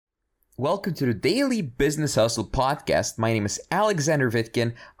Welcome to the Daily Business Hustle podcast. My name is Alexander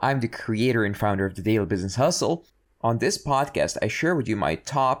Vitkin. I'm the creator and founder of the Daily Business Hustle. On this podcast, I share with you my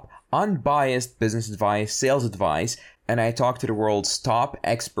top unbiased business advice, sales advice, and I talk to the world's top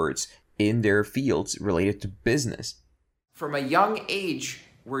experts in their fields related to business. From a young age,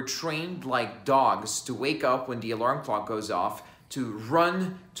 we're trained like dogs to wake up when the alarm clock goes off, to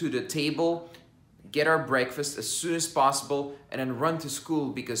run to the table, get our breakfast as soon as possible, and then run to school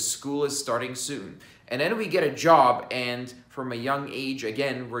because school is starting soon. And then we get a job, and from a young age,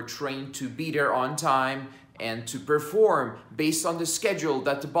 again, we're trained to be there on time and to perform based on the schedule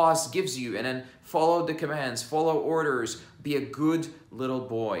that the boss gives you, and then follow the commands, follow orders, be a good little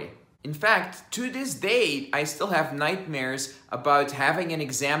boy. In fact, to this day, I still have nightmares about having an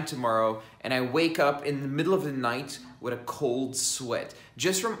exam tomorrow, and I wake up in the middle of the night with a cold sweat.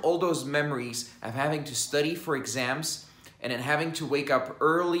 Just from all those memories of having to study for exams and then having to wake up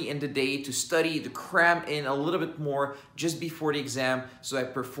early in the day to study, to cram in a little bit more just before the exam so I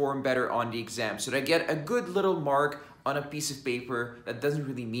perform better on the exam, so that I get a good little mark on a piece of paper that doesn't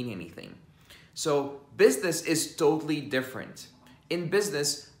really mean anything. So business is totally different. In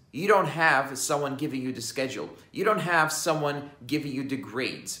business, you don't have someone giving you the schedule. You don't have someone giving you the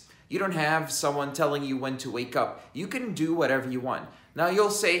grades. You don't have someone telling you when to wake up. You can do whatever you want. Now you'll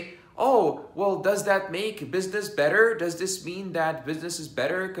say, oh, well, does that make business better? Does this mean that business is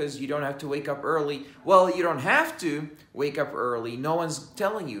better because you don't have to wake up early? Well, you don't have to wake up early. No one's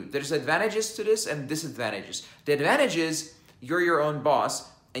telling you. There's advantages to this and disadvantages. The advantage is you're your own boss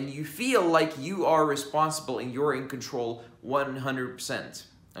and you feel like you are responsible and you're in control 100%.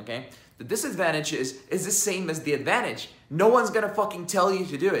 Okay? The disadvantage is the same as the advantage. No one's gonna fucking tell you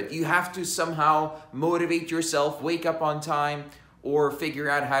to do it. You have to somehow motivate yourself, wake up on time, or figure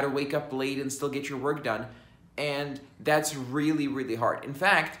out how to wake up late and still get your work done. And that's really, really hard. In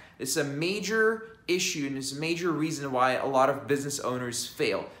fact, it's a major issue and it's a major reason why a lot of business owners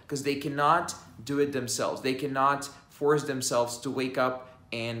fail, because they cannot do it themselves. They cannot force themselves to wake up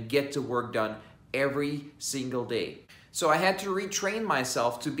and get the work done every single day. So I had to retrain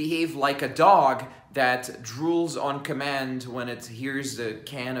myself to behave like a dog that drools on command when it hears the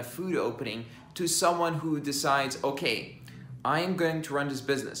can of food opening, to someone who decides, okay, I am going to run this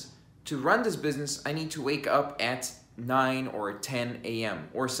business. To run this business, I need to wake up at 9 or 10 a.m.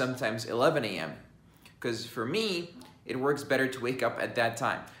 or sometimes 11 a.m. Because for me, it works better to wake up at that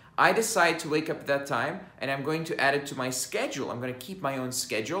time. I decide to wake up at that time and I'm going to add it to my schedule. I'm going to keep my own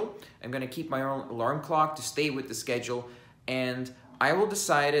schedule. I'm going to keep my own alarm clock to stay with the schedule, and I will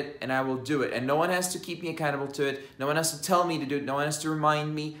decide it and I will do it. And no one has to keep me accountable to it. No one has to tell me to do it. No one has to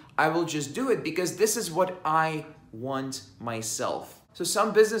remind me. I will just do it because this is what I want myself. So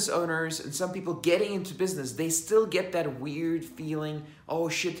some business owners and some people getting into business, they still get that weird feeling, oh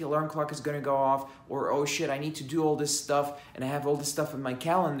shit, the alarm clock is gonna go off, or oh shit, I need to do all this stuff and I have all this stuff in my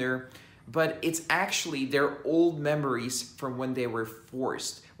calendar. But it's actually their old memories from when they were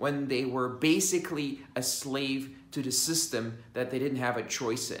forced, when they were basically a slave to the system that they didn't have a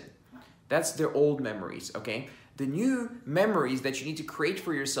choice in. That's their old memories, okay? The new memories that you need to create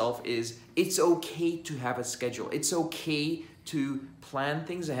for yourself is it's okay to have a schedule. It's okay to plan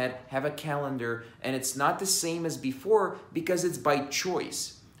things ahead, have a calendar, and it's not the same as before because it's by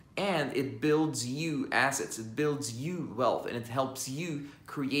choice. And it builds you assets, it builds you wealth, and it helps you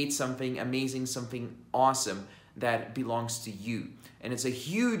create something amazing, something awesome that belongs to you. And it's a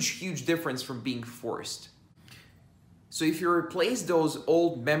huge, huge difference from being forced. So if you replace those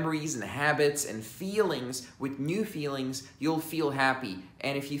old memories and habits and feelings with new feelings, you'll feel happy.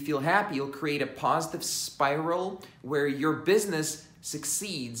 And if you feel happy, you'll create a positive spiral where your business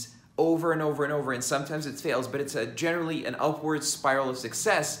succeeds over and over and over. And sometimes it fails, but it's generally an upward spiral of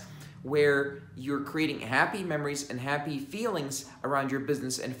success where you're creating happy memories and happy feelings around your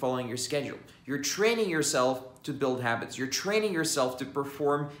business and following your schedule. You're training yourself to build habits. You're training yourself to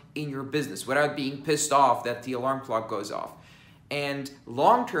perform in your business without being pissed off that the alarm clock goes off. And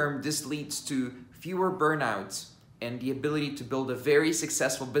long term, this leads to fewer burnouts and the ability to build a very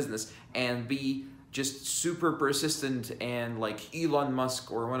successful business and be just super persistent and like Elon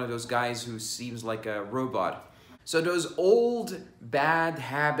Musk or one of those guys who seems like a robot. So those old bad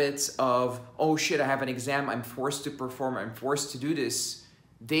habits of, oh shit, I have an exam, I'm forced to perform, I'm forced to do this,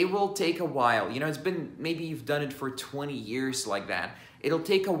 they will take a while. You know, it's been, maybe you've done it for 20 years like that. It'll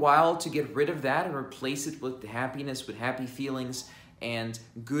take a while to get rid of that and replace it with happiness, with happy feelings and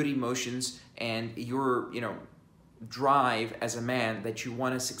good emotions and your, drive as a man that you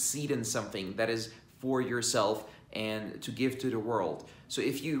want to succeed in something that is for yourself and to give to the world. So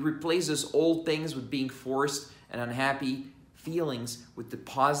if you replace those old things with being forced and unhappy feelings, with the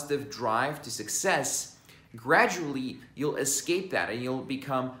positive drive to success, gradually you'll escape that and you'll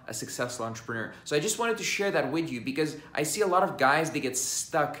become a successful entrepreneur. So I just wanted to share that with you because I see a lot of guys, they get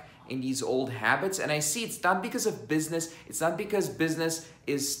stuck in these old habits, and I see it's not because of business, it's not because business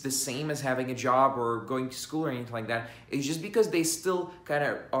is the same as having a job or going to school or anything like that. It's just because they still kind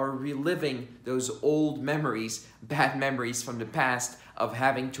of are reliving those old memories, bad memories from the past of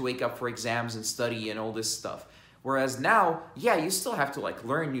having to wake up for exams and study and all this stuff. Whereas now, yeah, you still have to like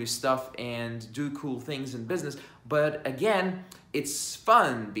learn new stuff and do cool things in business, but again, it's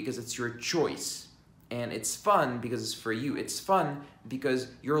fun because it's your choice. And it's fun because it's for you. It's fun because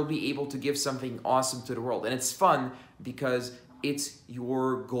you'll be able to give something awesome to the world. And it's fun because it's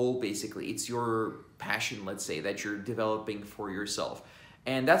your goal, basically. It's your passion, let's say, that you're developing for yourself.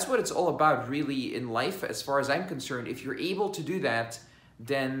 And that's what it's all about, really, in life, as far as I'm concerned. If you're able to do that,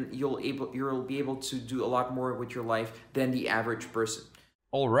 then you'll be able to do a lot more with your life than the average person.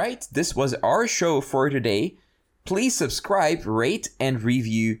 All right, this was our show for today. Please subscribe, rate, and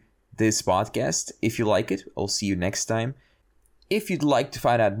review this podcast if you like it. I'll see you next time. If you'd like to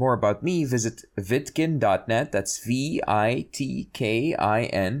find out more about me, visit vitkin.net. That's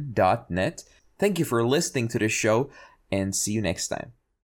VITKIN.net. Thank you for listening to this show, and see you next time.